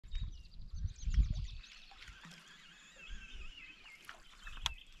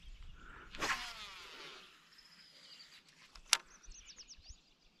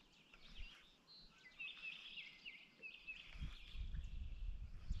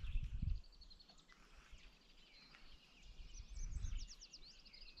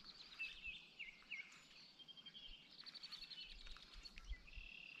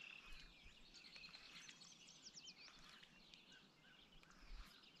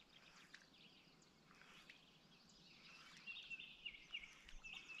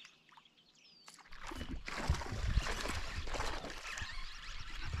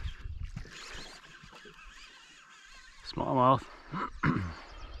Smallmouth.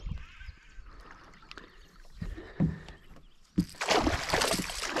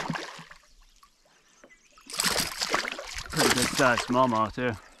 Pretty good sized smallmouth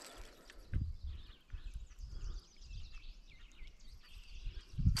too.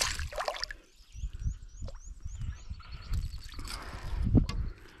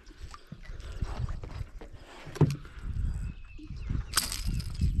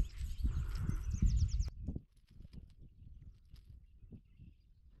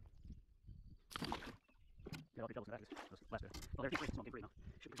 Yeah, I'll be double to that. Those last bit. Oh, there's small game 3 now.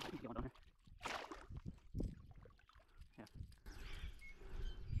 Should be going down here. Yeah.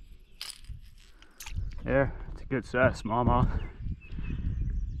 There, it's a good size smallmouth.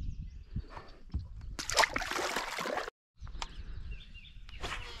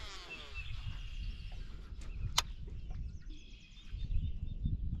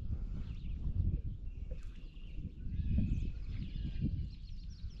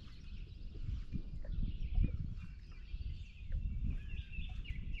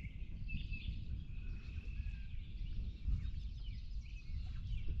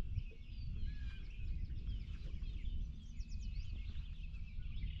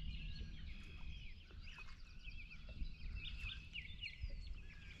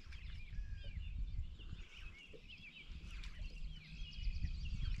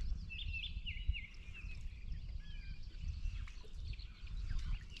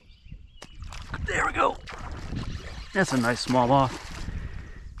 There we go. That's a nice smallmouth.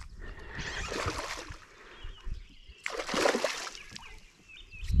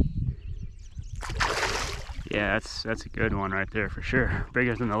 Yeah, that's a good one right there for sure.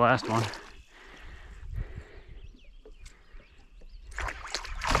 Bigger than the last one.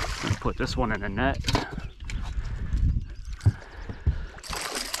 Let's put this one in the net.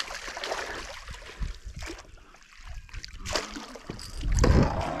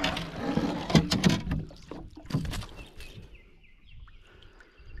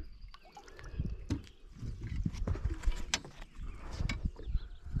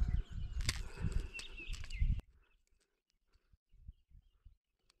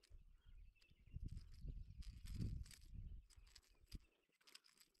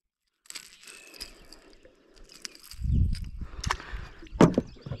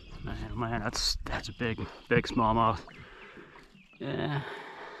 Man, that's a big smallmouth. Yeah,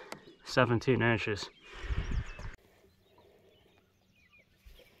 17 inches.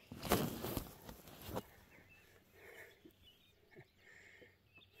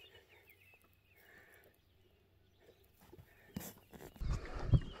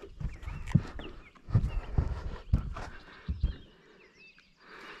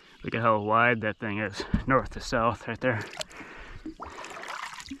 Look at how wide that thing is, north to south right there.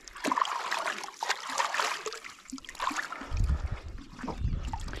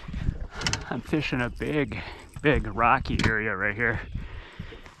 I'm fishing a big rocky area right here.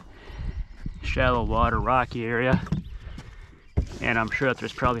 Shallow water, rocky area. And I'm sure that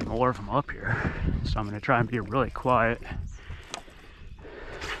there's probably more of them up here. So I'm gonna try and be really quiet.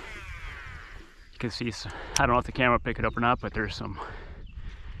 You can see, I don't know if the camera will pick it up or not, but there's some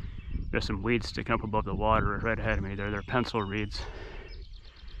weeds sticking up above the water right ahead of me. They're pencil reeds.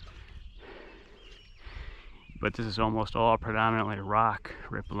 But this is almost all predominantly rock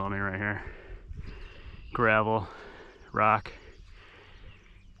right below me right here. Gravel, rock.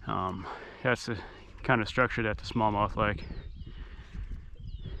 That's the kind of structure that the smallmouth like.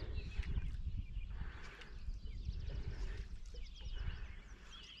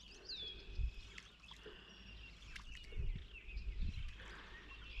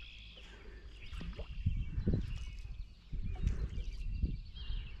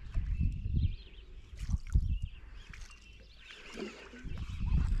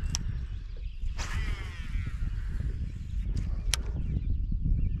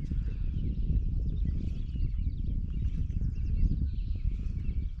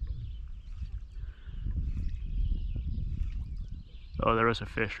 Oh, there was a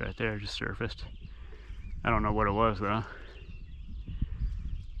fish right there, just surfaced. I don't know what it was though.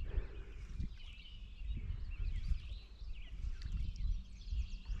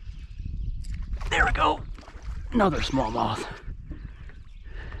 There we go. Another smallmouth.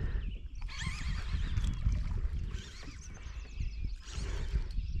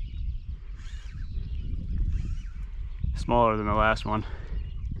 Smaller than the last one.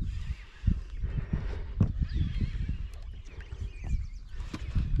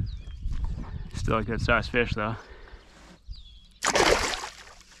 Still a good sized fish though.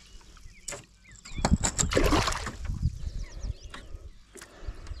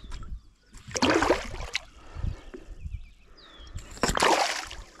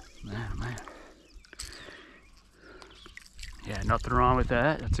 Nothing wrong with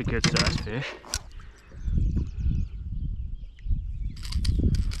that. That's a good size fish.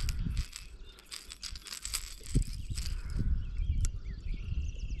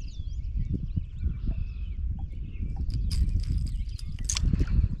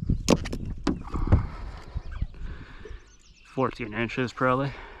 $14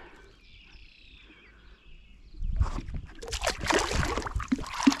 probably.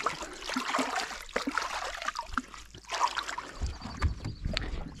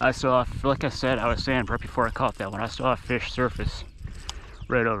 I saw, like I said, I was saying right before I caught that one, I saw a fish surface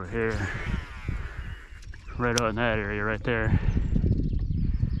right over here. Right over in that area right there.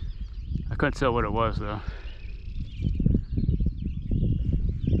 I couldn't tell what it was though.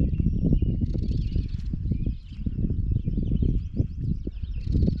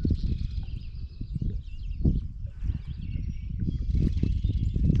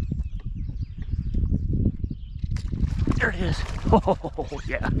 There it is. Oh,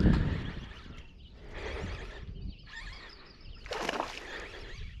 yeah.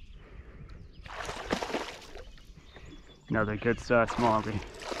 Another good size smallmouth.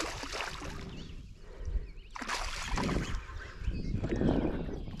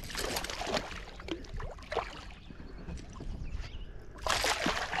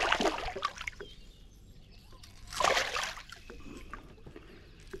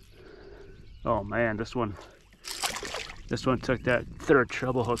 Oh man, this one took that third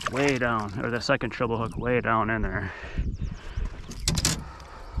treble hook way down, or the second treble hook way down in there.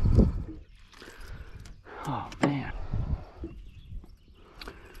 Oh man.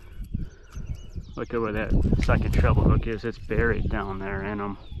 Look at where that second treble hook is. It's buried down there in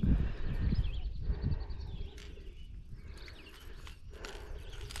them.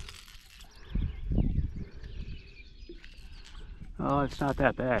 Oh, it's not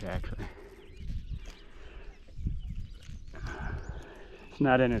that bad actually. It's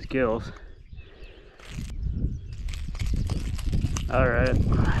not in his gills. All right,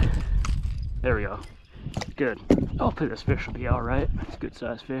 there we go. Good. Hopefully this fish will be all right. It's a good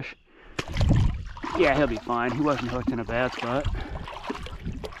sized fish. Yeah, he'll be fine. He wasn't hooked in a bad spot.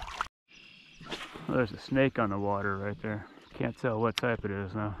 Well, there's a snake on the water right there. Can't tell what type it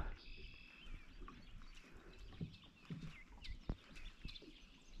is though.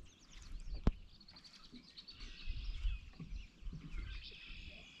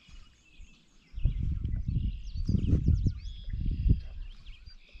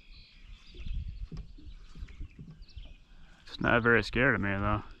 It's not very scared of me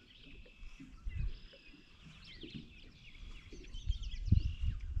though.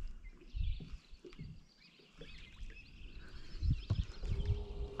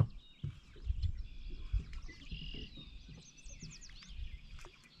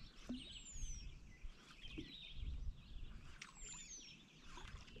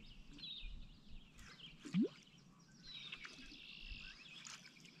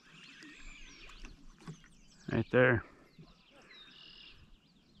 Right there.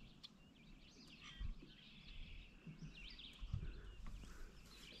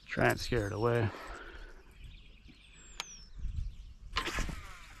 Try and scare it away.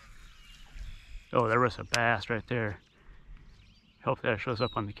 Oh, there was a bass right there. Hope that shows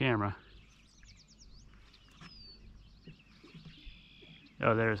up on the camera.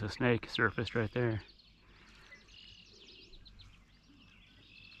 Oh, there's a snake surfaced right there.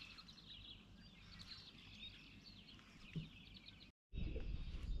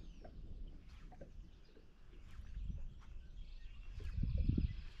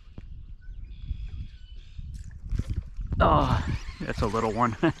 Oh, that's a little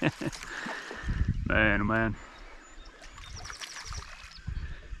one. Man, oh man.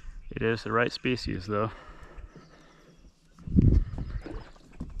 It is the right species though.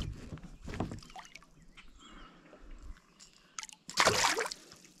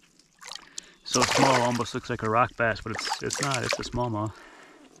 So small, almost looks like a rock bass, but it's not. It's a smallmouth.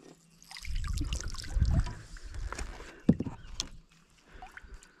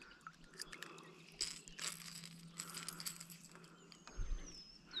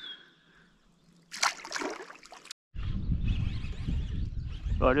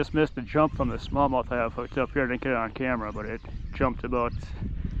 Well, I just missed a jump from the smallmouth I have hooked up here. I didn't get it on camera, but it jumped about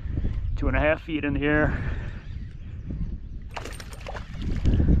 2.5 feet in the air.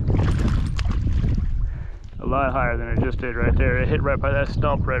 A lot higher than it just did right there. It hit right by that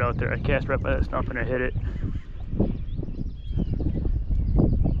stump right out there. I cast right by that stump and it hit it.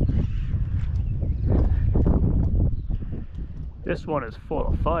 This one is full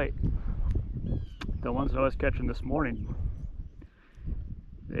of fight. The ones I was catching this morning,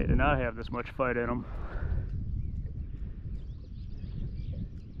 they did not have this much fight in them.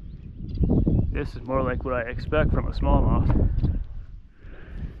 This is more like what I expect from a smallmouth.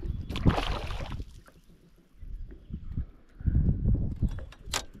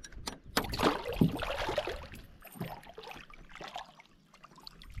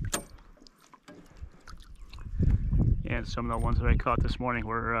 And some of the ones that I caught this morning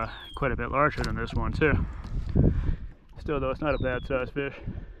were quite a bit larger than this one too. Still though, it's not a bad sized fish.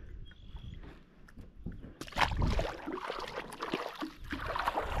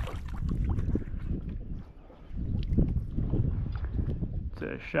 It's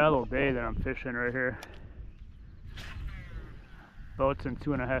a shallow bay that I'm fishing right here. Boat's in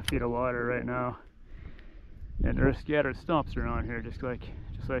 2.5 feet of water right now. And there are scattered stumps around here, just like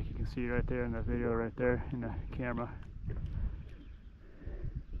you can see right there in the video right there in the camera.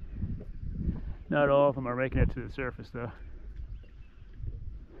 Not all of them are making it to the surface though.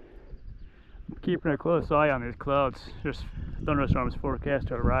 I'm keeping a close eye on these clouds. There's thunderstorms forecast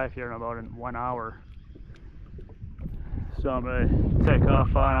to arrive here in about 1 hour. So I'm gonna take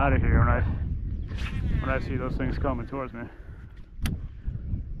off on out of here when I see those things coming towards me.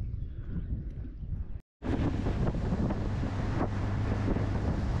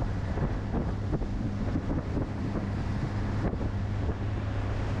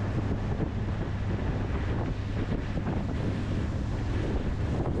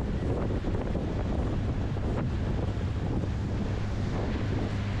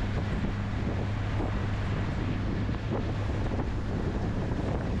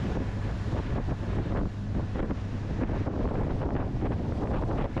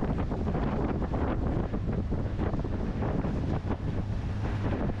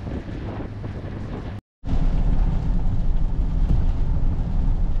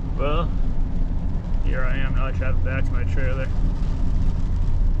 Well, here I am now driving back to my trailer.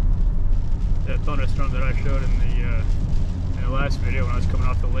 That thunderstorm that I showed in the last video when I was coming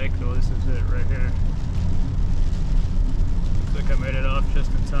off the lake, though, this is it right here. Looks like I made it off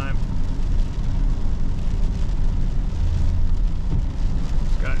just in time.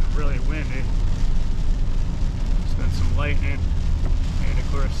 It's gotten really windy. There's been some lightning, and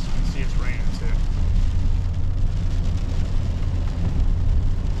of course